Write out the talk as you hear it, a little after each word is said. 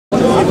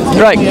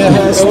Right.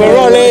 We're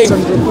rolling.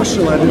 Under a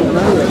bushel, I didn't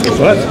know that.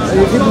 What?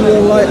 You're giving me a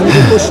light under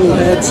a bushel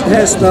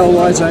hairstyle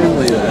light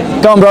only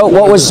there. Go on, bro.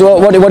 What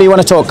do you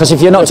want to talk? Because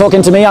if you're not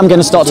talking to me, I'm going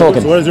to start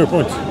talking. So what is your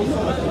point?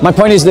 My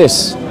point is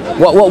this.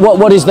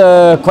 What is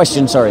the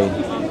question? Sorry.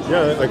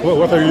 Yeah, like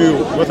what are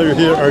you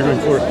here arguing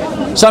for?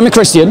 So I'm a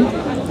Christian.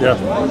 Yeah.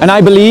 And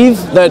I believe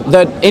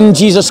that in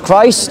Jesus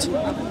Christ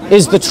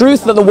is the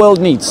truth that the world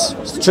needs.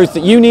 It's the truth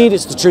that you need.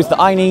 It's the truth that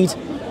I need.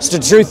 It's the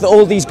truth that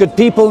all these good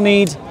people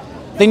need.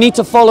 They need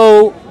to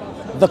follow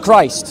the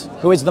Christ,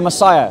 who is the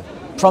Messiah,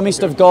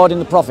 promised of God in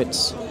the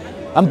prophets.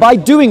 And by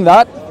doing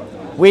that,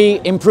 we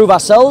improve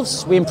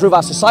ourselves, we improve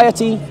our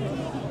society,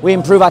 we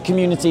improve our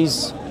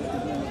communities.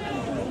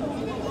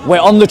 We're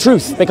on the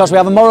truth because we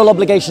have a moral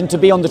obligation to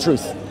be on the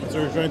truth. So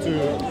are you trying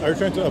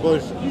to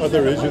abolish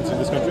other religions in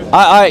this country?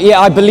 Yeah,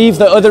 I believe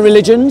that other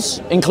religions,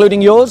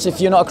 including yours, if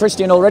you're not a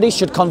Christian already,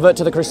 should convert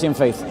to the Christian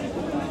faith.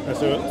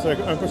 So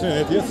I'm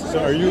personally an atheist.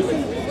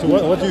 So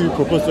what do you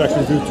propose to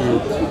actually do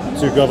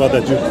to go about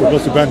that? Do you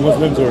propose to ban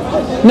Muslims or?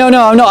 No,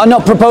 I'm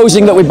not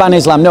proposing that we ban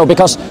Islam. No,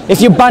 because if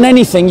you ban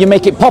anything, you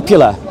make it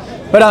popular.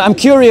 But I'm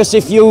curious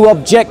if you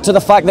object to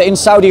the fact that in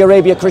Saudi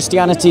Arabia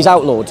Christianity is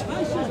outlawed.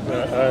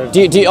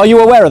 Are you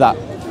aware of that?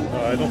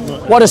 No, I don't know.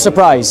 What a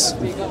surprise!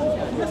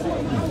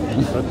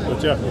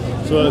 But yeah,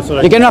 so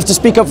like, you're going to have to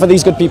speak up for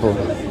these good people.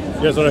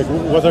 Yeah, so like,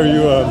 what are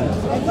you?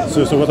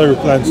 So what are your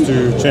plans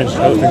to change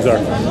how things are?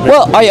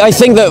 Well, I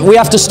think that we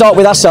have to start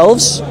with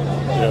ourselves.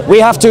 Yeah. We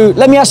have to.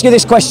 Let me ask you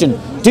this question: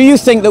 do you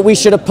think that we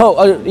should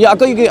oppose?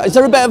 Is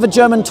there a bit of a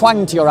German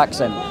twang to your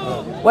accent?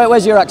 No.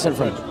 Where's your accent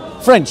from?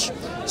 French.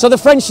 So the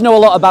French know a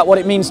lot about what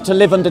it means to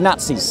live under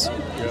Nazis.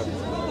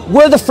 Yeah.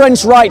 Were the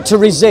French right to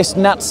resist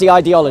Nazi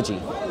ideology?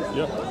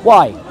 Yeah.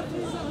 Why?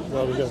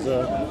 Well,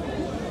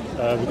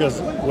 because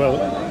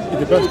it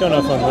depends kind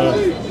of on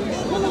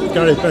it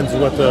kind of depends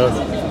what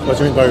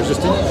you mean by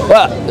resisting.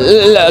 Well,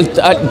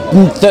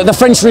 the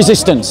French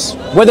resistance,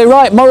 were they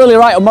morally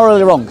right or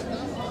morally wrong?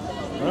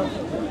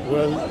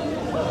 Well,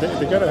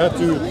 they kind of had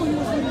to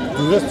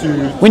do this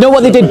to. We know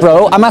what they did,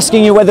 bro. I'm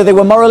asking you whether they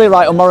were morally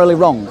right or morally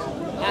wrong.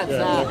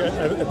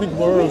 Yeah, I think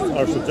morals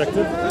are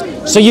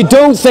subjective. So you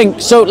don't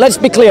think, so let's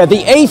be clear,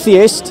 the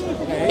atheist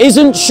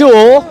isn't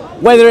sure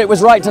whether it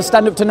was right to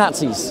stand up to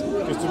Nazis.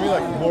 Because to me,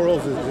 like,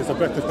 morals is a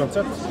subjective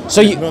concept.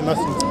 So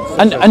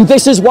and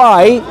this is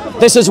why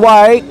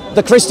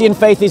the Christian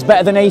faith is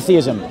better than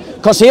atheism.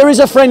 Because here is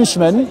a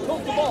Frenchman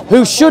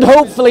who should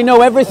hopefully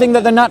know everything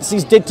that the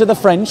Nazis did to the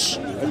French,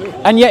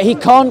 and yet he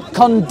can't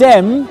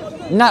condemn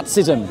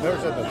Nazism. Never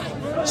said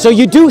that. So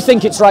you do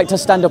think it's right to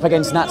stand up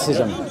against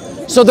Nazism.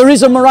 So there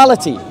is a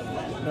morality. No,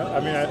 I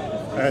mean,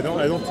 I don't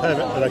have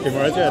like a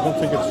morality. I don't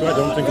think it's right. I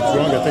don't think it's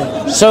wrong. I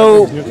think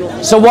so. It's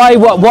neutral. So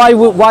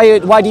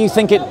why do you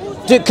think it?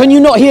 Can you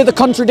not hear the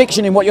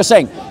contradiction in what you're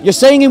saying? You're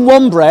saying in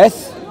one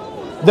breath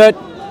that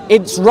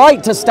it's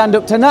right to stand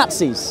up to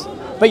Nazis,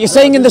 but you're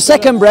saying in the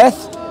second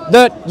breath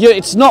that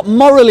it's not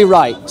morally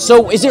right.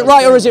 So is it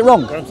right or is it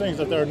wrong? What I'm saying is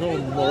that there are no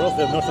morals.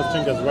 There's no such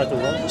thing as right or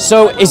wrong.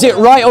 So is it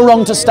right or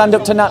wrong to stand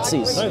up to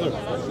Nazis?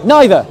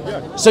 Neither.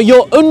 Yeah. So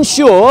you're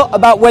unsure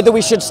about whether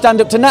we should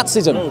stand up to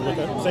Nazism? No, but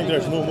I'm saying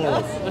there's no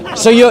morals.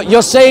 So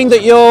you're saying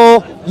that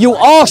you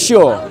are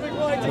sure?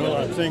 No,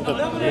 I'm saying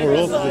that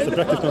morals is a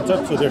subjective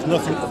concept, so there's no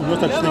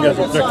such thing as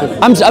objective.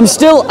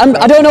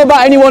 I don't know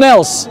about anyone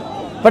else,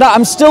 but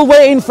I'm still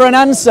waiting for an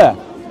answer.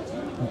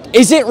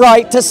 Is it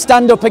right to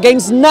stand up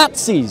against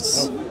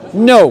Nazis?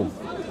 No.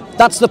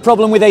 That's the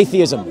problem with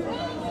atheism.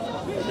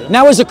 Okay.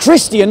 Now, as a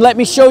Christian, let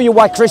me show you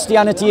why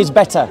Christianity is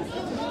better.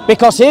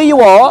 Because here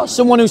you are,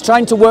 someone who's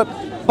trying to work,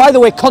 by the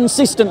way,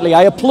 consistently.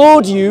 I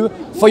applaud you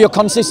for your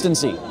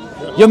consistency.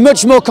 You're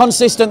much more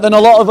consistent than a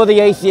lot of other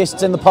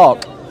atheists in the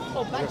park.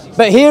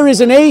 But here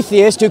is an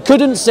atheist who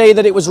couldn't say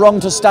that it was wrong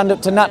to stand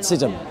up to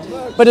Nazism.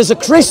 But as a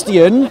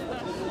Christian,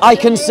 I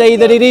can say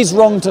that it is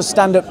wrong to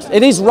stand up,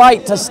 it is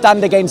right to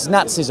stand against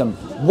Nazism.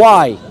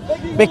 Why?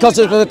 Because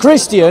as a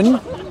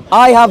Christian,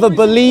 I have a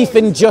belief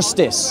in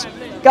justice.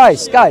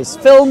 Guys,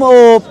 film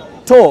or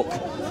talk,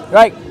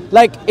 right?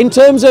 Like in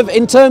terms of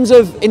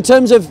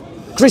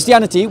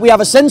Christianity, we have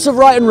a sense of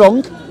right and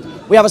wrong,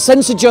 we have a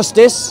sense of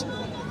justice,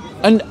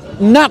 and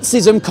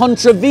Nazism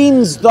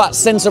contravenes that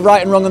sense of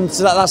right and wrong and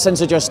that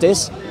sense of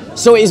justice.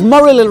 So it is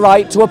morally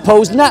right to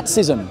oppose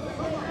Nazism.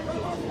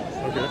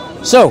 Okay.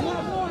 So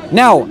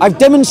now I've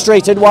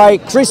demonstrated why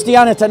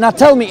Christianity. Now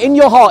tell me, in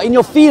your heart, in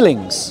your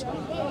feelings,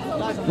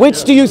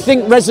 which do you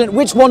think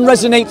which one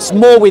resonates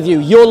more with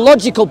you? Your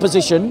logical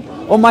position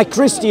or my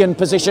Christian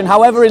position,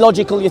 however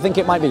illogical you think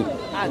it might be?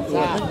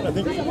 I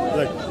think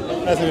like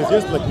as an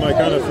atheist, like my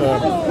kind of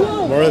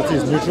morality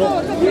is neutral.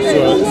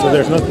 So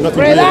there's nothing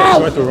really that's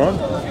right or wrong.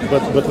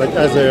 But like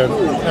as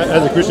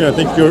a Christian, I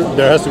think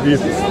there has to be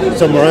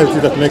some morality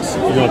that makes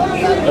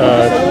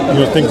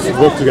things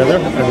work together.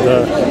 And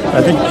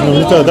I think we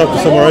need to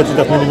adopt some morality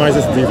that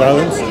minimizes the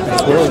violence in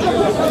this world.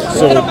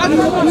 So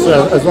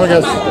as long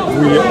as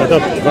we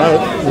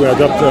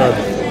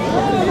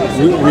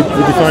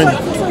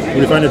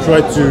define a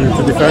right to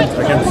defend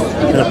against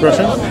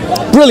oppression.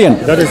 Brilliant.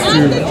 That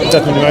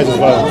minimizes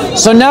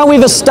violence. So now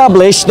we've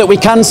established that we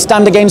can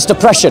stand against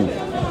oppression.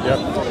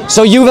 Yeah.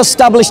 So you've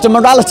established a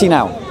morality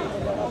now.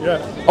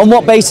 Yeah. On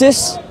what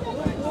basis?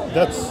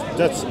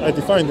 I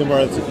define the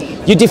morality.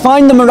 You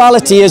define the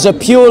morality as a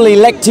purely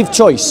elective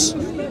choice.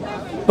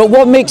 But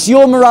what makes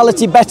your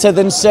morality better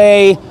than,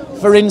 say,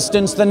 for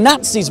instance, the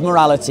Nazis'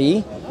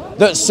 morality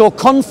that saw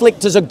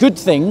conflict as a good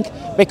thing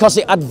because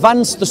it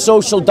advanced the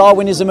social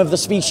Darwinism of the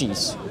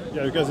species?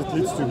 Yeah, because it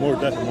leads to more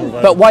death and more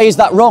violence. But why is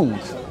that wrong?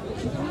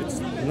 It's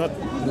not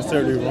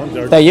necessarily wrong.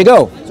 There you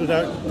go. So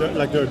there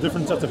are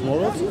different sets of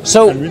morals,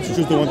 so, and we need to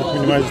choose the one that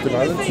minimizes the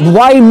violence.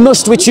 Why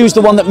must we choose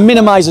the one that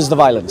minimizes the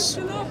violence?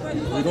 We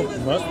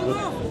don't must, but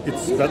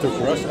it's better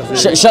for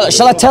us.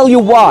 Shall I tell you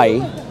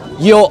why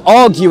you're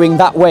arguing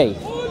that way?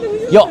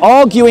 You're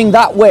arguing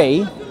that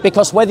way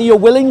because whether you're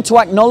willing to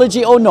acknowledge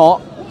it or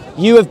not,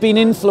 you have been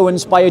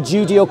influenced by a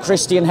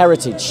Judeo-Christian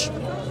heritage.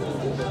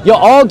 You're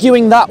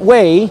arguing that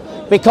way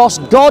because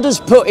God has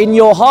put in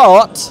your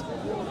heart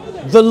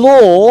the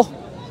law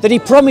that he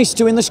promised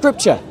to in the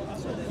scripture.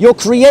 Your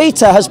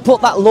creator has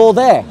put that law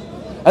there.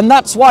 And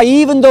that's why,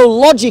 even though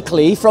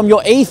logically from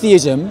your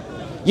atheism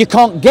you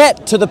can't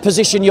get to the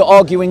position you're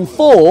arguing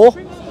for,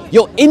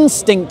 your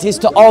instinct is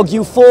to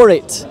argue for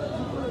it.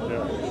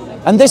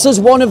 And this is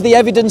one of the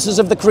evidences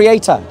of the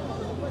creator.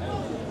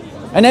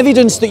 An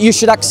evidence that you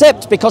should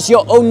accept because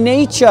your own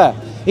nature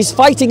is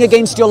fighting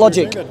against your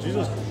logic. Do you think that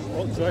Jesus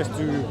tries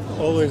to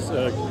always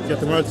get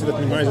the morality that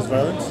minimizes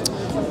violence?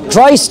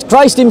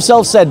 Christ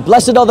himself said,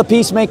 "Blessed are the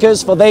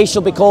peacemakers, for they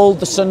shall be called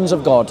the sons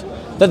of God,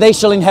 that they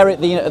shall inherit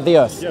the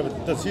earth." Yeah,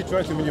 but does he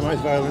try to minimize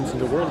violence in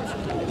the world?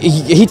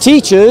 He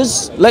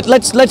teaches,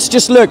 let's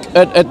just look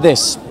at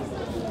this.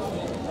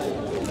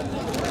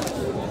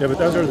 Yeah, but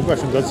answer the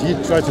question, does he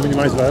try to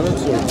minimize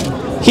violence?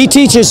 Or? He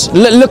teaches,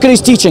 look at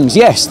his teachings.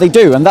 Yes, they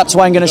do, and that's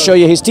why I'm going to show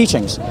you his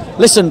teachings.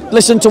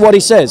 Listen to what he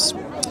says.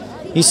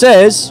 He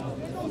says,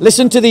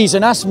 listen to these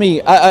and ask me,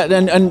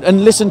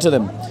 and listen to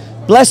them.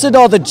 "Blessed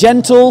are the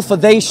gentle, for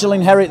they shall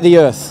inherit the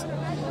earth.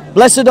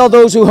 Blessed are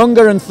those who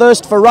hunger and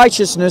thirst for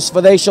righteousness, for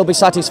they shall be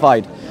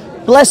satisfied.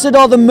 Blessed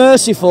are the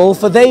merciful,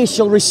 for they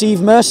shall receive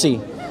mercy.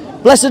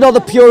 Blessed are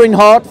the pure in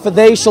heart, for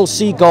they shall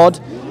see God.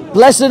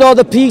 Blessed are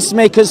the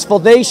peacemakers, for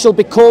they shall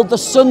be called the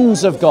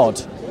sons of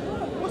God."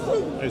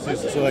 I see.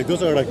 So like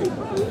those are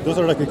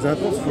like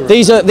examples for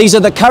These are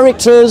the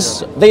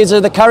characters. These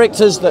are the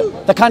characters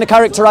that the kind of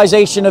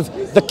characterization of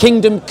the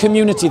kingdom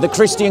community, the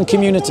Christian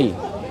community.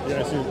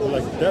 Yeah, I see.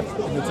 Like that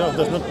in itself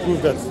does not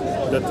prove that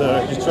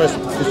he's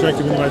trying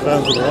to minimize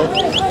violence in the world.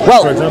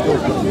 Well, for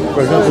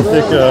example,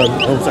 take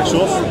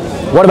homosexuals.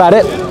 What about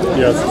it?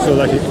 Yeah, so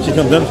like he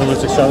condemns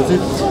homosexuality.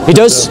 He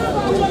does.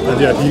 And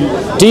yeah,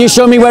 Do you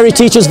show me where he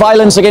teaches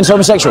violence against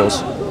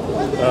homosexuals?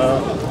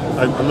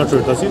 I'm not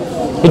sure. Does he?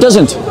 He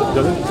doesn't.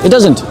 Doesn't? It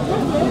doesn't.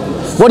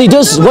 What he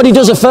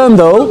does affirm,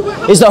 though,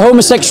 is that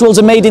homosexuals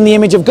are made in the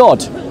image of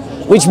God,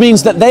 which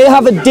means that they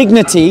have a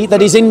dignity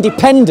that is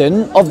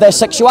independent of their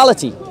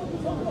sexuality.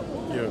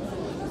 Yeah.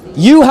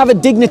 You have a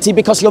dignity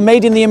because you're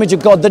made in the image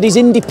of God that is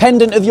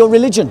independent of your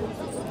religion.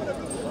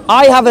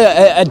 I have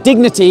a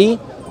dignity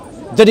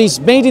that is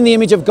made in the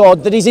image of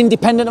God that is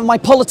independent of my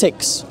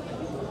politics.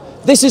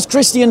 This is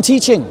Christian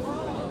teaching.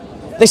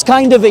 This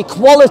kind of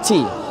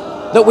equality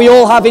that we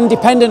all have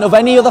independent of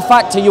any other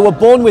factor, you were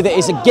born with it,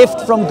 is a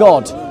gift from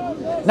God.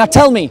 Now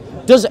tell me,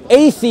 does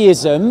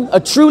atheism, a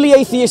truly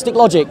atheistic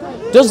logic,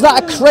 does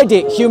that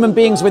accredit human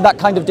beings with that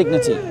kind of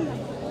dignity?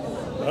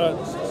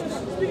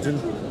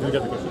 Didn't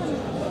get the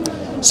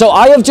question. So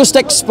I have just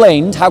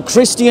explained how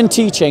Christian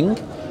teaching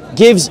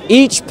gives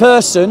each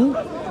person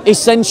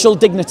essential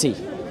dignity,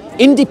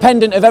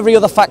 independent of every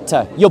other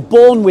factor. You're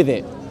born with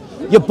it.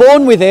 You're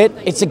born with it.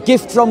 It's a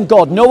gift from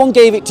God. No one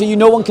gave it to you.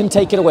 No one can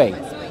take it away.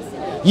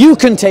 You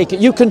can take it.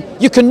 You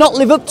cannot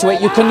live up to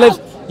it.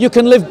 You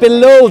can live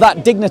below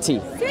that dignity.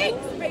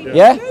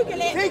 Yeah?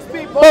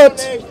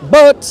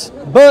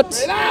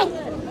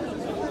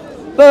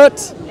 But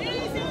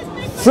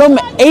from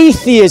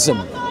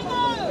atheism,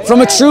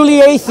 from a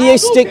truly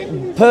atheistic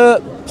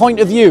point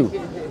of view,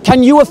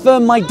 can you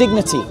affirm my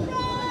dignity?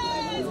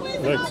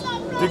 Like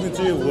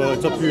dignity, well,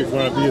 it's up to you if you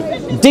want to be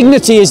it.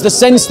 Dignity is the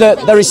sense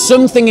that there is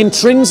something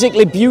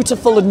intrinsically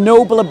beautiful and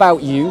noble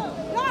about you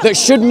that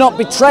should not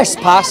be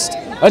trespassed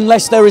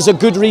unless there is a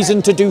good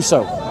reason to do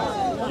so.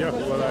 Yeah,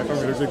 well, I affirm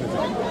your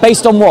dignity.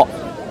 Based on what?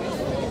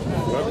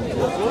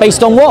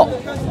 Based on what?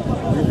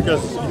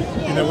 Because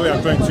in a way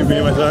I'm trying to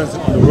minimize violence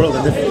in the world,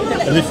 and if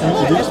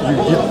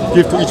you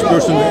give to each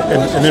person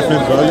an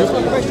infinite value.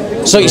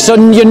 So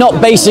you're not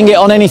basing it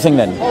on anything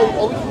then?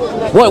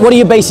 What are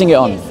you basing it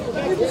on?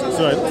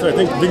 So I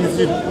think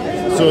dignity.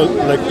 So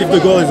like if the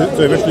goal is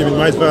to eventually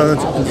minimize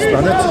violence on this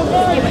planet,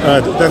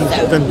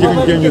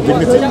 then giving you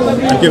dignity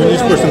and giving each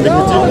person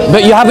dignity.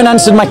 But you haven't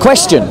answered my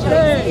question.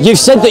 You've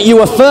said that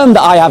you affirm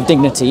that I have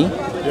dignity,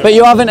 but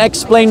you haven't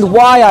explained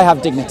why I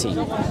have dignity.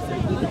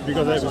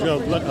 Because I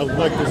would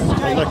like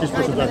each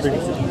person to have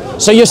dignity.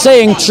 So you're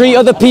saying treat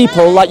other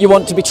people like you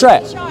want to be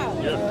treated.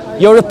 Yeah.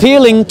 You're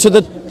appealing to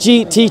the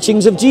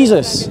teachings of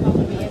Jesus.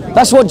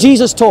 That's what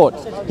Jesus taught.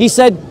 He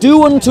said,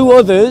 do unto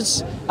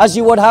others as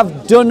you would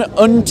have done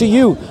unto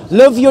you.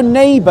 Love your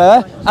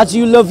neighbor as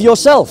you love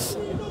yourself.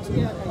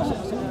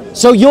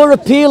 So you're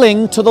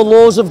appealing to the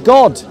laws of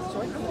God.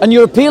 And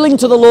you're appealing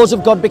to the laws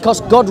of God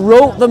because God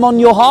wrote them on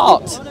your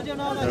heart.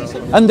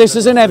 And this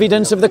is an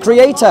evidence of the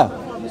Creator.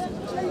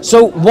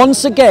 So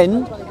once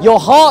again, your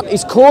heart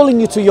is calling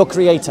you to your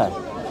Creator.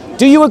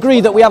 Do you agree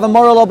that we have a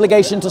moral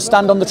obligation to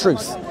stand on the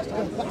truth?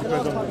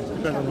 Depends on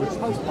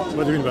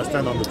what do you mean by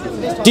stand on the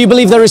truth? Do you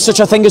believe there is such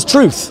a thing as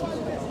truth?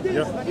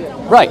 Yeah.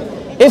 Right.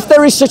 If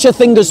there is such a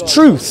thing as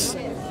truth,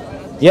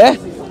 yeah?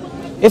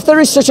 If there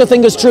is such a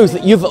thing as truth,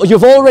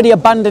 you've already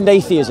abandoned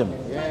atheism.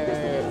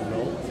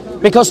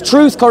 Because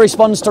truth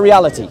corresponds to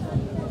reality.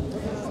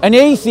 And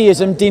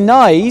atheism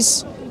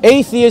denies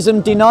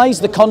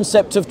the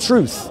concept of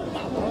truth.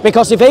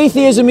 Because if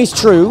atheism is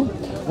true,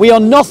 we are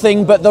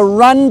nothing but the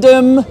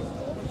random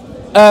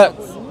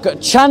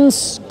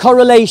chance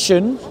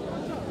correlation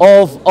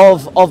of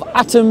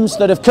atoms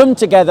that have come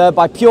together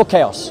by pure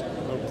chaos.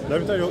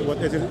 Let me tell you what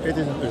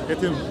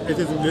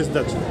atheism is,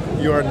 that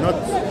you are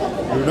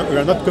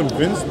not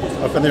convinced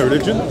of any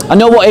religion. I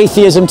know what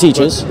atheism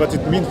teaches. But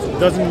it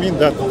doesn't mean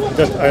that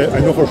I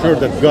know for sure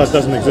that God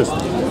doesn't exist.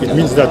 It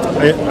means that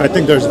I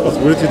think there's a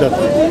possibility that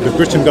the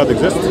Christian God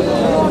exists,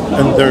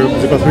 and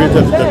there's a possibility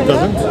that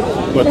doesn't.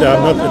 But I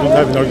don't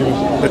have an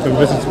argument that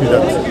convinces me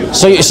that.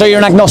 So you're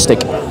an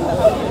agnostic?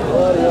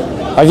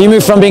 Have you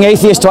moved from being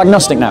atheist to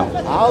agnostic now?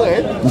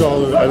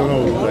 So I don't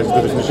know that's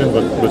the definition,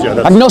 but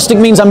yeah. Agnostic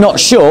means I'm not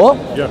sure.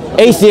 Yeah.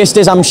 Atheist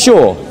is I'm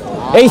sure.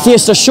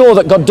 Atheists are sure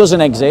that God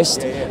doesn't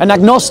exist, and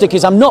agnostic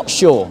is I'm not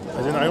sure.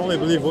 As in, I only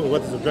believe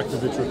what is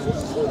objectively true.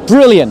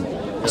 Brilliant.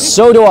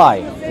 So do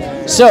I.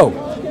 So,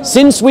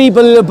 since we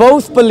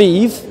both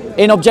believe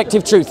in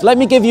objective truth, let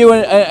me give you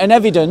an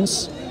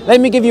evidence. Let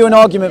me give you an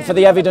argument for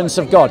the evidence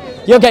of God.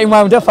 You're getting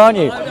wound up, aren't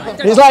you?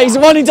 He's like, he's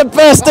wanting to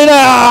burst in.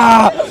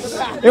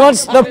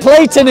 The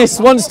Platonist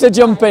wants to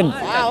jump in.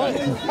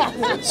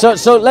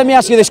 So let me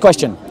ask you this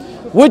question.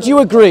 Would you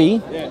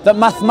agree that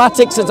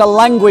mathematics is a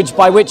language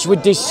by which we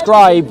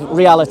describe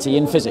reality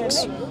in physics?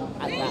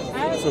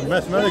 So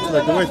mathematics,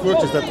 like the way it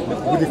works is that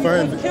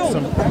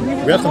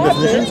we have some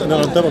definitions, and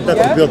then on top of that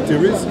we build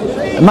theories.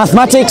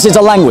 Mathematics is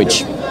a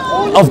language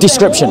of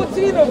description.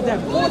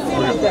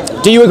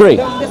 Do you agree?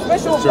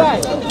 Sure.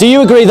 Do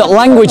you agree that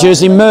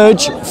languages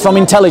emerge from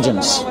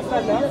intelligence?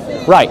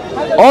 Right.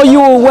 Are you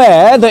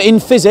aware that in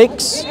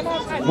physics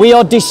we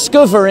are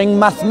discovering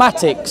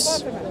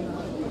mathematics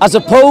as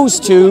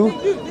opposed to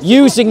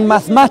using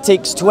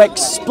mathematics to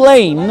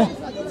explain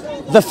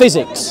the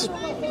physics?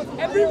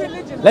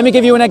 Let me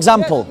give you an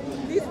example.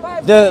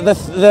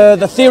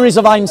 The theories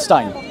of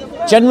Einstein,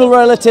 general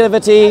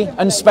relativity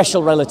and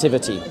special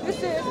relativity.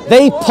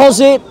 They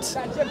posit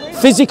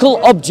physical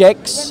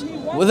objects.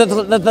 At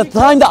the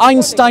time that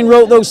Einstein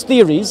wrote those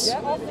theories,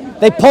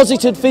 they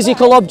posited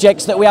physical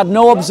objects that we had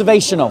no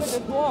observation of.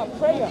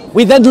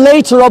 We then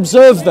later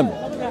observed them,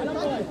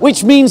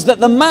 which means that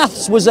the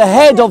maths was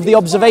ahead of the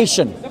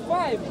observation,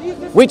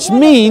 which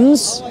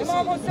means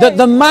that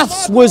the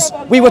maths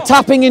we were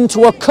tapping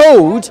into a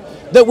code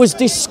that was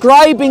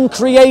describing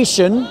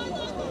creation,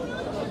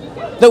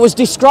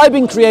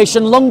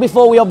 long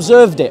before we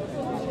observed it.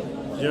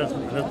 Yeah,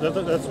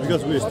 that's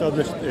because we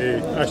established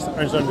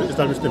Einstein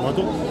established a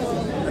model,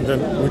 and then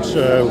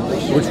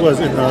which was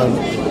in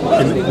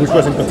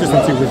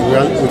consistency with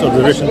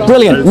observation.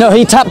 Brilliant. No,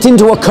 he tapped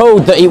into a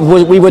code that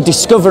we were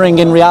discovering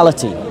in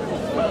reality.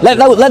 Let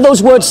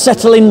those words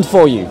settle in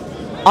for you.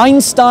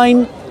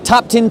 Einstein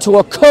tapped into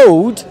a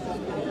code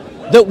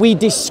that we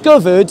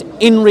discovered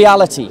in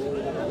reality.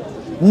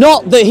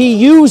 Not that he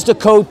used a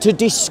code to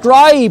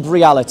describe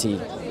reality.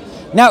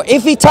 Now,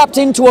 if he tapped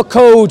into a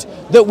code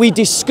that we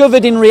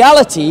discovered in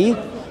reality,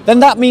 then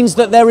that means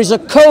that there is a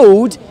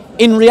code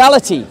in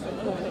reality.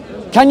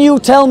 Can you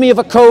tell me of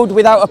a code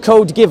without a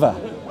code giver?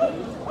 I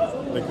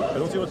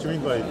don't see what you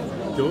mean by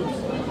code.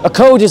 A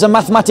code is a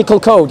mathematical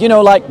code, you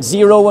know, like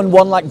 0 and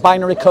 1, like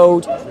binary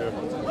code.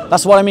 Yeah.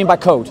 That's what I mean by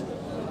code.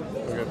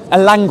 Okay. A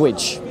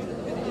language.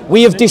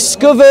 We have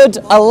discovered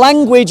a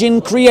language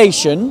in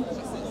creation.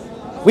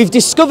 We've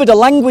discovered a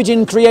language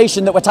in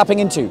creation that we're tapping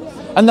into.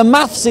 And the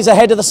maths is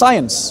ahead of the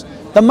science.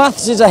 The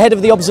maths is ahead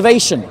of the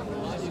observation.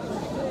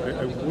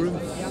 I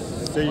wouldn't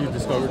say you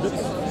discovered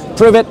it.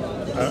 Prove it.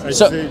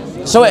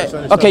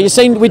 Okay, you're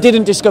saying we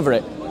didn't discover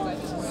it.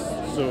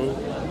 So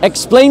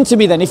explain to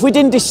me then, if we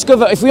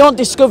aren't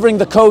discovering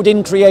the code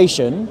in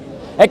creation,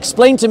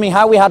 explain to me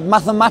how we had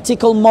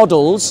mathematical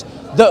models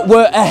that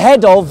were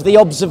ahead of the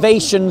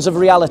observations of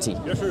reality.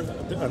 Yeah, sure.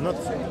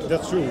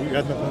 That's true. We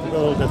had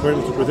mathematical models that were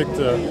able to predict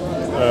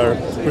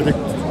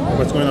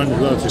what's going on in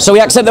reality. So we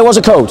accept there was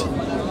a code?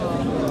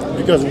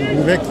 Because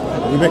we make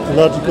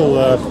logical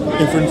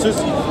inferences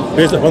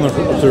based upon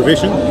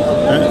observation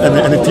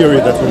and a theory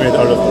that we made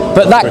out of.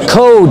 But that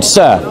code,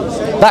 sir,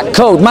 that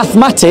code,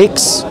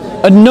 mathematics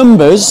and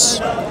numbers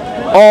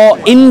are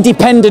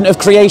independent of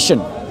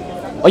creation.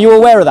 Are you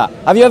aware of that?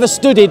 Have you ever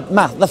studied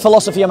math, the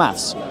philosophy of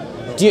maths?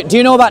 Do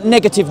you know about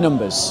negative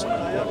numbers?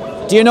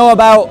 Do you know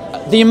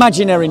about the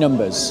imaginary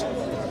numbers?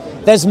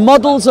 There's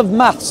models of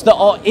maths that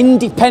are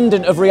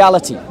independent of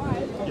reality.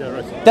 Yeah,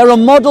 right. There are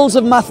models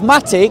of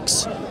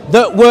mathematics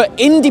that were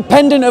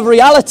independent of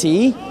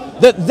reality,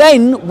 that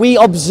then we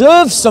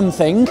observe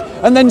something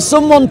and then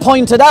someone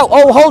pointed out,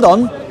 oh, hold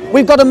on,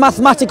 we've got a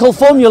mathematical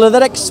formula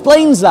that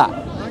explains that.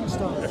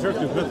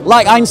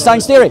 Like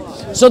Einstein's theory.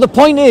 So the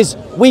point is,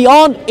 we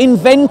aren't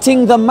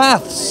inventing the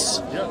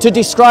maths to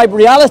describe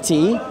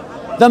reality.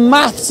 The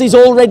maths is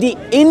already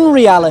in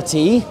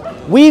reality.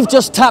 We've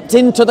just tapped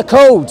into the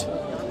code.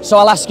 So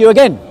I'll ask you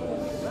again.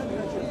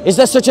 Is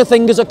there such a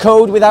thing as a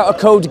code without a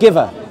code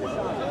giver?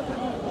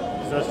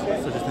 Is there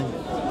such a thing?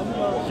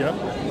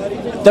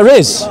 Yeah. There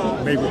is.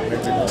 Maybe.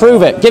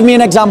 Prove it. Give me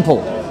an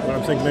example. But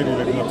I'm saying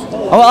maybe not.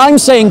 Well, I'm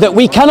saying that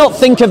we cannot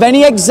think of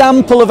any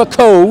example of a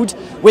code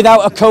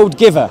without a code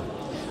giver.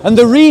 And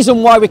the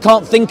reason why we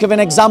can't think of an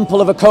example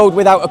of a code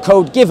without a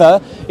code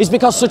giver is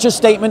because such a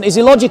statement is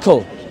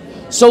illogical.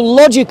 So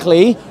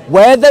logically,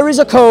 where there is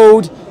a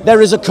code,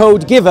 there is a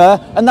code giver,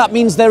 and that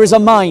means there is a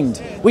mind,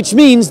 which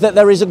means that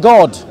there is a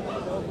God.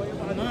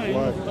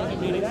 Why?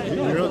 You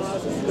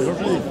don't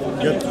really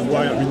get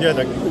why. I mean, yeah,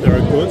 like, there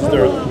are codes,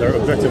 there are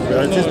objective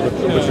realities,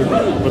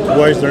 but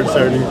why is there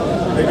necessarily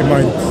a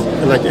mind,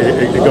 like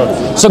a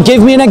God? So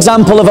give me an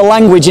example of a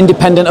language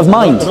independent of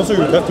mind. And also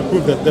you have to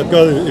prove that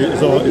God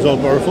is all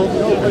powerful,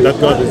 and that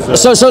God is...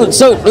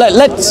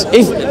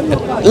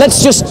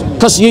 Let's just,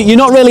 because you're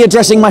not really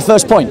addressing my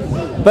first point,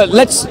 but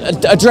let's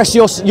address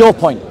your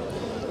point.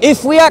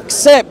 If we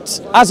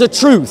accept as a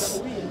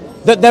truth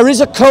that there is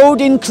a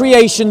code in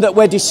creation that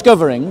we're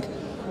discovering,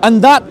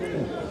 and that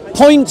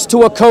points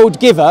to a code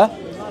giver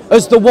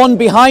as the one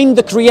behind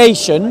the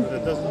creation,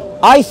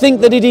 I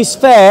think that it is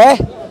fair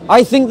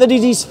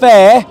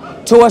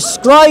to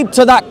ascribe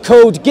to that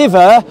code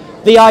giver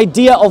the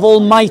idea of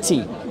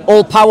almighty,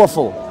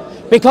 all-powerful.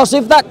 Because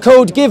if that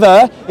code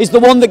giver is the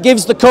one that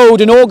gives the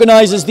code and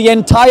organizes the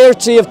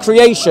entirety of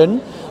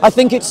creation, I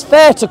think it's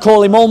fair to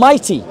call him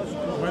almighty.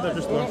 Why not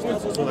just launch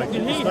this? So like,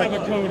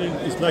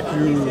 it's like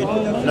you,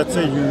 let's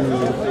say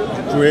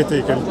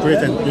you can create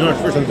an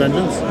artificial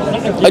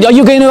intelligence. Are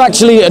you going to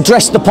actually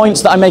address the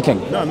points that I'm making?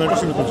 No, I'm not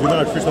addressing the points. You're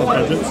not artificial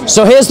intelligence.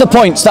 So here's the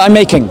points that I'm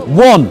making.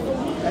 One,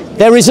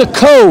 there is a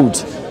code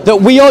that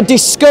we are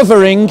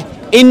discovering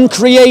in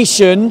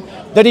creation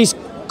that is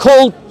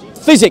called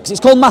physics. It's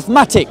called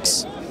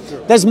mathematics.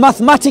 There's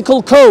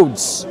mathematical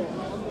codes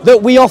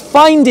that we are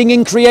finding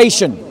in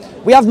creation.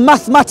 We have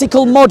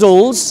mathematical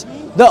models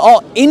that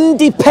are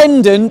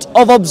independent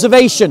of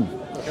observation.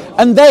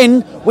 And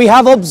then we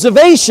have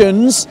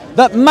observations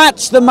that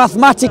match the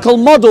mathematical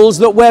models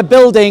that we're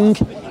building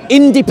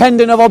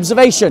independent of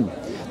observation.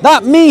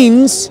 That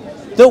means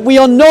that we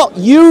are not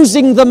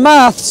using the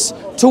maths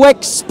to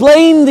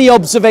explain the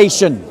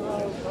observation.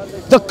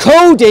 The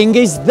coding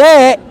is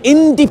there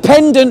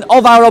independent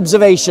of our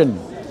observation.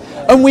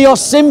 And we are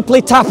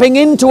simply tapping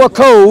into a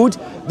code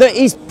that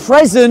is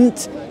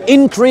present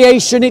in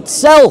creation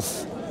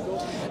itself.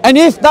 And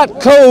if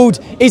that code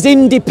is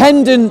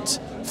independent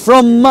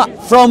from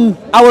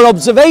our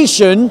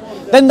observation,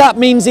 then that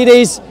means it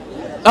is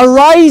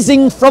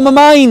arising from a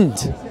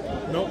mind.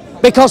 No.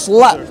 Because,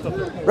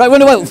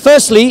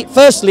 firstly,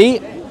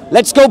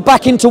 let's go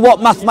back into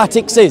what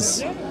mathematics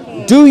is.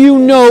 Do you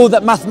know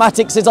that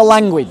mathematics is a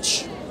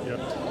language? Yeah.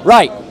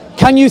 Right.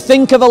 Can you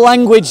think of a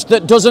language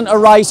that doesn't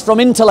arise from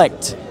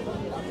intellect?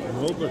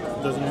 No,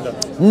 but doesn't mean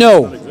that.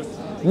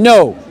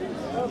 No.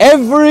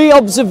 Every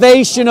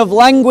observation of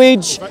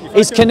language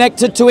is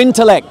connected to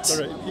intellect.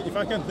 Sorry, if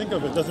I can't think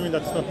of it, doesn't mean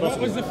that it's not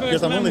possible.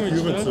 Because I'm only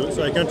human,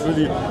 so I can't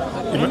really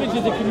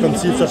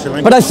conceive such a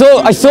language. But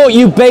I thought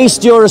you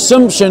based your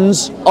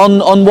assumptions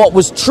on what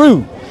was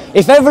true.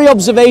 If every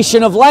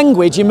observation of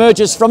language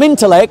emerges from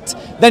intellect,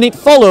 then it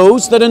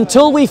follows that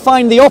until we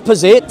find the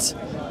opposite,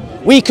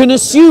 we can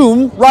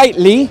assume,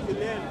 rightly,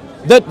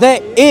 that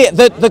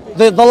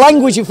the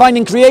language you find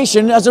in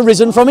creation has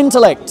arisen from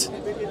intellect.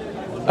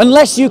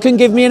 Unless you can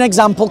give me an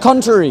example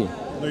contrary.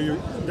 No,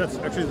 that's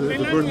actually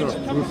the burden of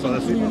proof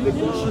fallacy.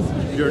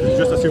 You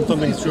just assume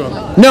something's true.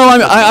 No,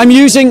 I'm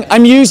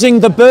using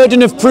the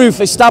burden of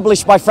proof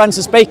established by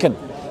Francis Bacon.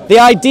 The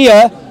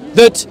idea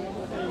that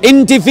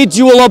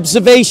individual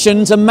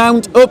observations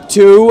amount up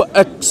to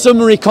a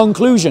summary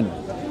conclusion.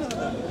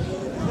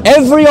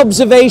 Every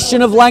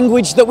observation of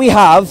language that we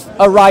have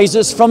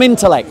arises from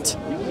intellect.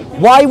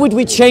 Why would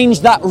we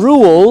change that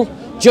rule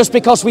just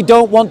because we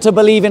don't want to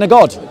believe in a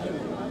God?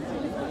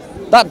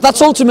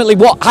 That's ultimately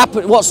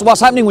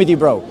what's happening with you,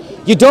 bro.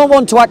 You don't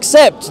want to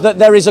accept that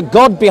there is a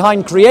God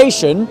behind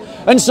creation,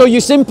 and so you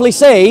simply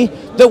say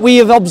that we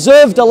have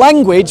observed a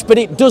language, but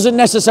it doesn't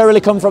necessarily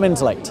come from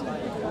intellect.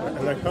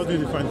 Like, how do you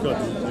define God?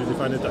 Do you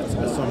define it as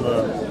some...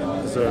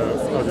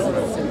 how do you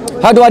define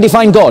it? How do I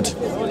define God?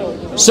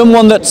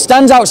 Someone that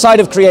stands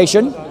outside of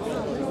creation,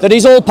 that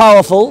is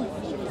all-powerful,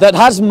 that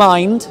has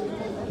mind,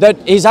 that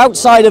is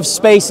outside of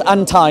space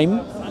and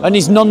time, and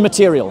is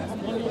non-material.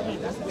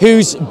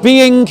 Whose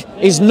being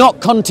is not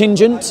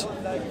contingent,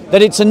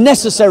 that it's a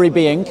necessary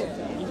being.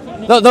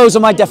 Those are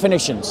my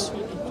definitions.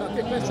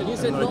 Okay, question. You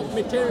said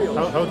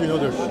How do you know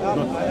there's not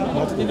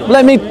multiple gods?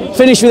 Let me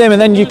finish with him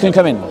and then you can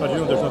come in. How do you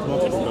know there's not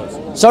multiple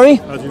gods? Sorry?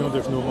 How do you know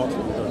there's no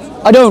multiple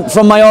gods? I don't,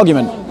 from my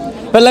argument.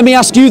 But let me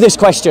ask you this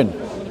question.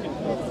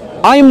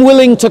 I'm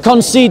willing to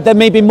concede there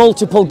may be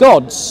multiple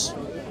gods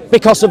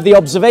because of the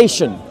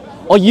observation.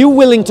 Are you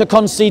willing to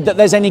concede that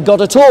there's any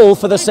God at all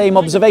for the same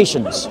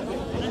observations?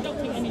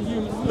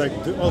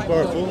 Like the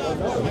all-powerful,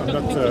 I'm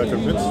not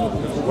convinced.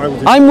 Why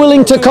would I'm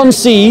willing to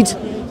concede.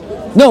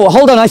 No,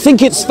 hold on. I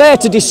think it's fair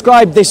to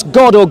describe this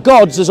God or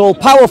gods as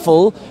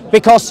all-powerful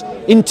because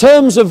in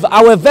terms of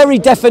our very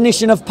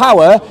definition of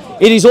power,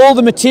 it is all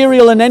the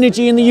material and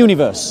energy in the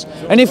universe.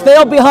 And if they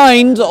are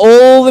behind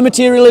all the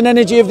material and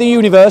energy of the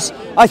universe,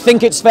 I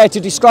think it's fair to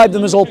describe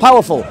them as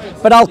all-powerful.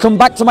 But I'll come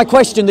back to my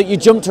question that you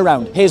jumped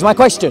around. Here's my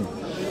question.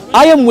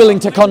 I am willing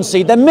to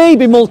concede there may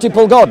be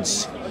multiple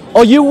gods.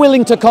 Are you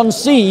willing to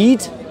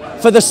concede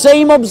for the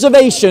same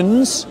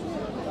observations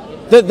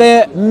that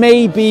there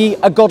may be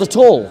a God at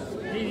all?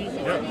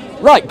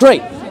 Right,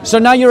 great. So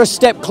now you're a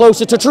step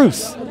closer to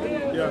truth.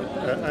 Yeah,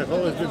 I've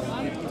always been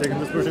taking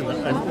this position.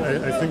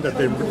 I think that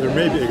there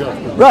may be a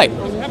God. Right,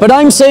 but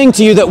I'm saying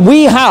to you that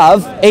we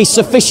have a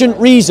sufficient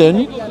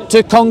reason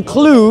to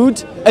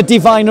conclude a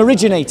divine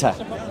originator.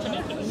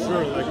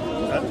 Sure, like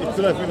it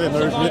could have been an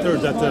originator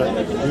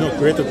that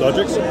created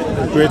logics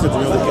and created the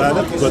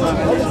planet,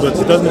 but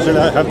it doesn't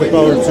really have the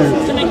power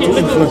to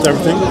influence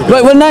everything.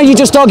 But well, now you're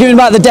just arguing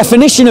about the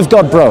definition of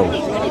God, bro.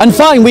 And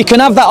fine, we can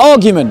have that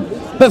argument.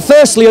 But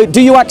firstly,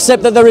 do you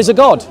accept that there is a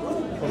God?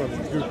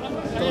 You're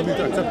telling me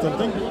to accept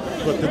something,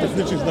 but the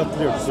definition is not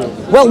clear. So.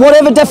 Well,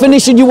 whatever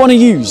definition you want to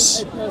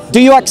use, do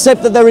you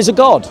accept that there is a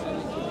God?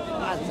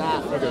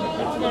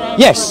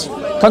 Yes.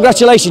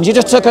 Congratulations, you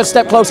just took a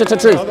step closer to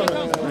truth.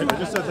 I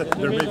just said that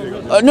there may be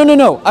a God.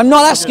 No. I'm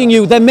not asking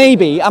you there may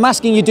be. I'm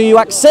asking you, do you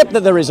accept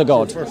that there is a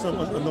God? For some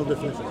unknown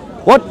definition.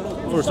 What?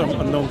 For some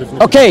unknown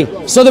definition.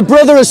 Okay, so the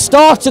brother has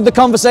started the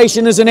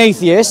conversation as an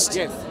atheist.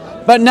 Yes.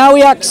 But now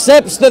he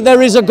accepts that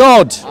there is a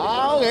God.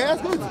 Oh, okay,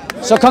 that's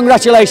good. So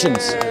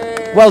congratulations.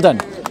 Well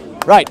done.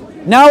 Right.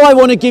 Now I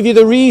want to give you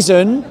the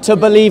reason to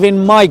believe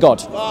in my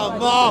God.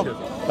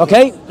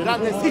 Okay? Can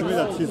you prove to me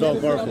that he's all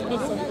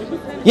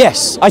powerful?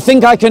 Yes, I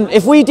think I can.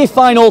 If we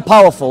define all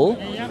powerful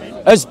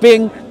as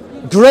being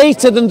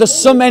greater than the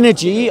sum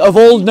energy of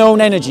all known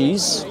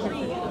energies.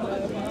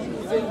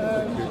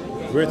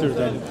 Greater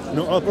than.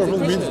 No, all powerful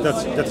means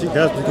that he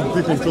has the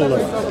complete control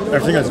of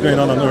everything that's going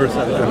on Earth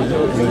and in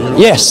the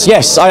universe.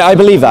 Yes, I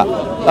believe that.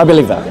 I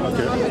believe that.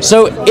 Okay.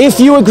 So if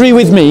you agree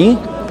with me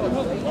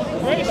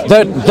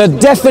that the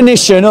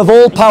definition of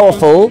all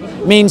powerful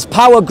means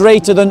power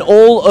greater than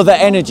all other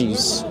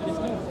energies.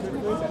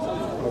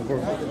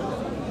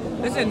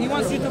 Listen, he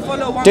wants you to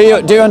follow one Do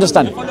you God.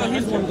 understand? Follow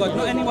his one God,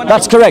 not anyone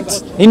That's else.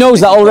 correct. He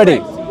knows that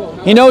already.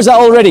 He knows that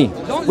already.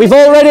 We've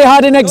already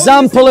had an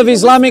example of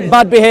Islamic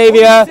bad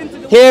behavior.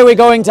 Here we're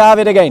going to have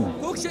it again.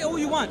 Talk shit all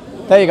you want.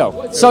 There you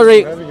go.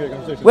 Sorry.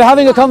 We're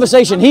having a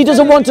conversation. He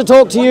doesn't want to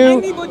talk to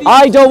you.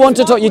 I don't want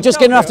to talk. You're just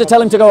going to have to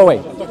tell him to go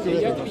away.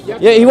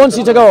 Yeah, he wants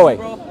you to go away.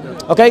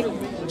 Okay?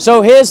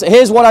 So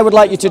here's what I would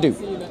like you to do.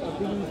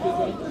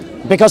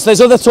 Because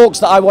there's other talks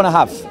that I want to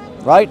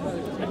have, right?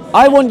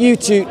 I want you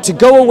to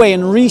go away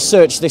and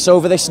research this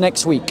over this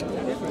next week.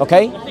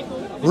 Okay?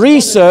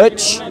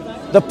 Research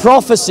the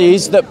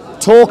prophecies that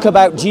talk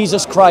about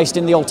Jesus Christ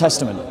in the Old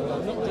Testament.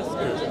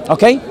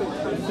 Okay?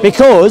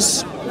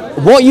 Because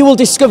what you will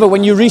discover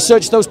when you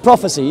research those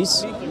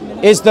prophecies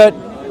is that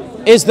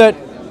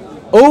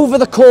over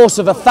the course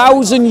of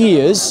 1,000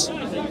 years,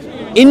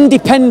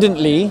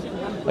 independently,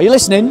 are you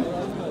listening?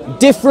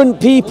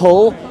 Different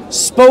people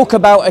spoke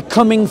about a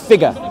coming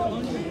figure.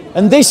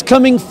 And this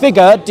coming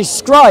figure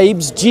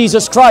describes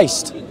Jesus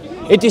Christ.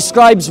 It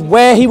describes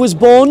where he was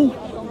born.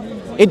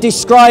 It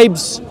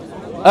describes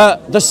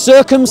the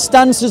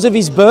circumstances of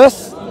his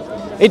birth.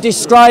 It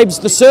describes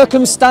the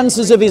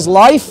circumstances of his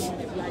life.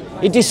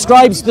 It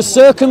describes the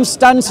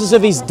circumstances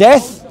of his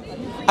death.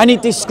 And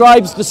it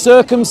describes the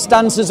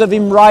circumstances of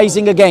him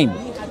rising again.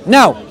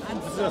 Now,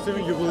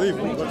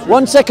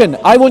 one second.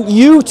 I want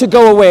you to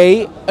go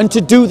away and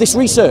to do this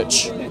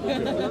research.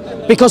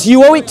 Because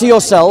you owe it to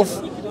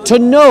yourself to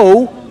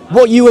know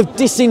what you have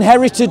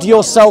disinherited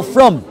yourself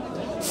from.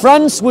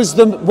 France was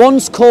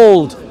once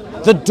called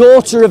the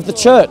daughter of the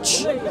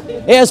church.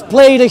 It has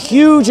played a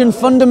huge and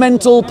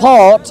fundamental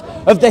part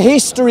of the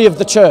history of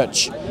the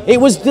church. It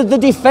was the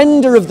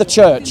defender of the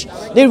church.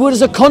 It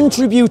was a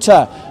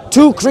contributor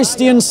to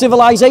Christian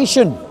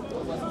civilization.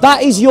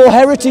 That is your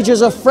heritage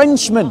as a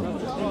Frenchman.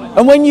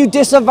 And when you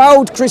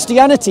disavowed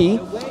Christianity,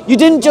 you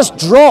didn't just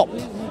drop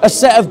a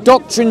set of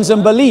doctrines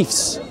and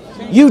beliefs.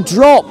 You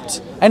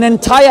dropped an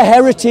entire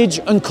heritage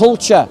and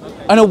culture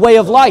and a way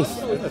of life.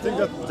 I think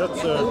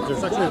that's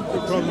there's actually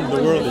a problem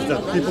the world is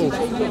that people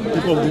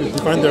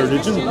define their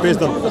religion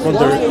based upon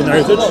their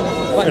heritage,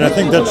 and I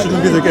think that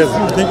shouldn't be the case.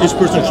 I think each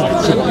person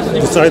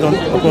should decide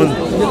upon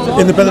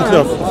independently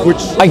of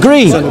which. I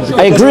agree.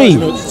 I agree.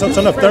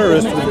 Son of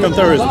terrorists will become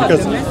terrorists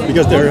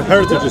because their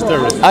heritage is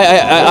terrorist.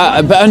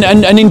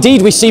 And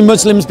indeed, we see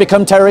Muslims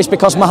become terrorists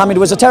because Muhammad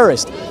was a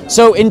terrorist.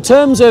 So in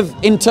terms of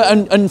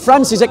and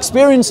France is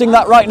experiencing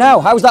that right now.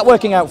 How's that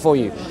working out for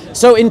you?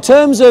 So in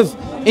terms of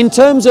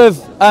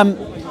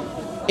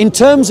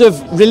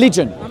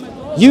religion,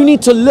 you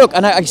need to look,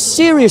 and I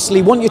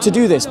seriously want you to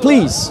do this,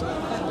 please.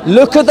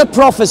 Look at the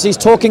prophecies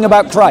talking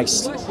about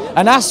Christ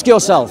and ask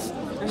yourself,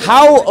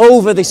 how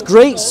over this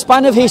great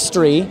span of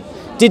history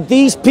did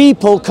these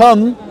people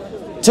come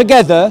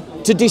together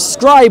to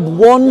describe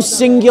one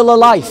singular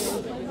life?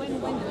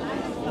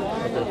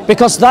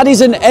 Because that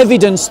is an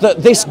evidence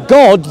that this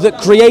God that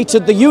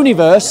created the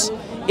universe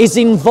is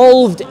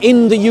involved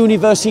in the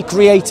universe he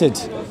created.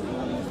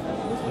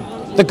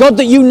 The God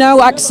that you now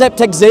accept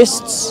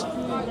exists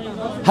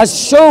has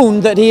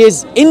shown that he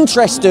is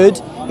interested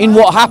in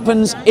what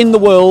happens in the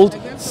world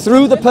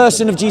through the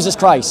person of Jesus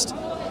Christ.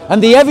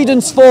 And the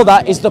evidence for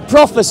that is the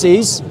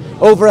prophecies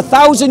over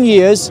 1,000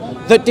 years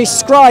that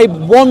describe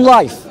one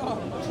life.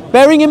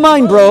 Bearing in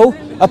mind, bro,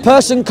 a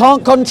person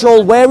can't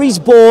control where he's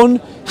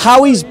born,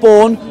 how he's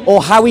born,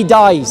 or how he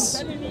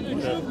dies.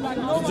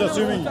 It's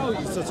assuming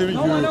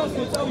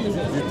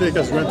you take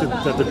as granted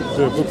that the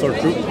books are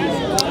true.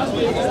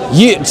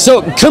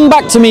 So come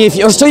back to me if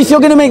you're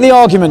going to make the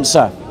argument,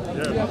 sir,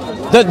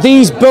 that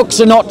these books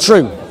are not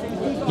true.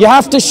 You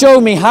have to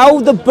show me how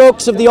the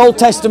books of the Old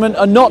Testament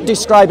are not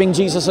describing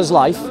Jesus'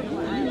 life,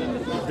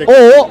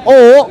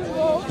 or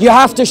you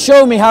have to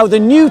show me how the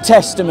New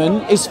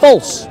Testament is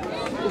false.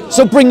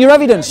 So bring your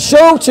evidence.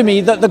 Show to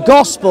me that the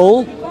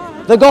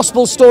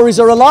gospel stories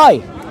are a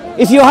lie.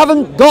 If you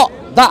haven't got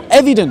that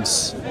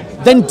evidence,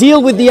 then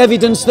deal with the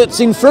evidence that's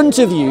in front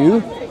of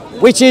you,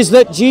 which is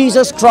that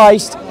Jesus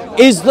Christ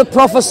is the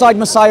prophesied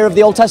Messiah of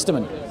the Old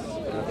Testament.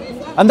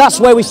 And that's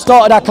where we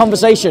started our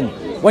conversation.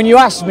 When you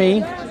asked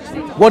me,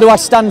 what do I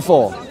stand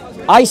for?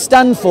 I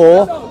stand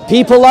for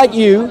people like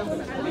you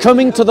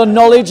coming to the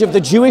knowledge of the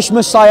Jewish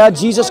Messiah,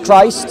 Jesus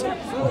Christ,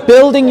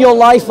 building your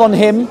life on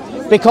him,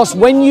 because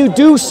when you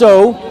do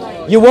so,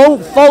 you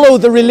won't follow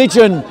the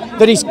religion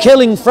that is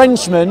killing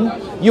Frenchmen,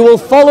 you will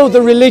follow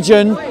the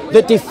religion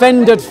that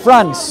defended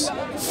France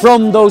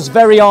from those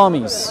very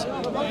armies.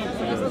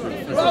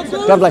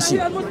 God bless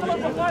you.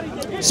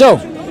 So,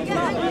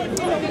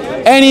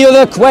 any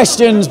other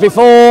questions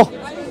before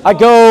I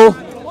go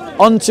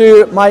on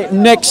to my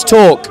next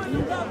talk?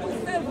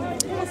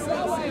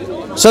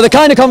 So the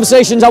kind of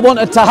conversations I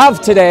wanted to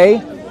have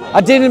today,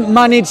 I didn't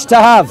manage to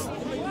have.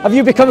 Have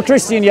you become a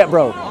Christian yet,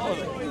 bro?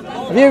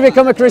 Have you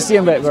become a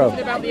Christian bit, bro?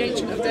 About the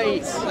Ancient of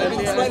Days.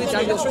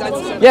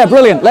 Yeah,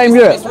 brilliant. Let him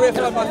do it.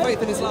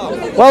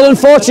 Well,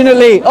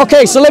 unfortunately,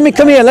 okay, so let me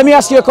come here. Let me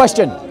ask you a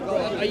question.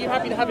 Are you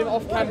happy to have him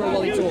off camera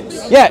while he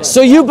talks? Yeah,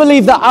 so you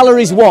believe that Allah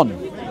is one.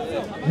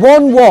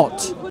 One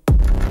what?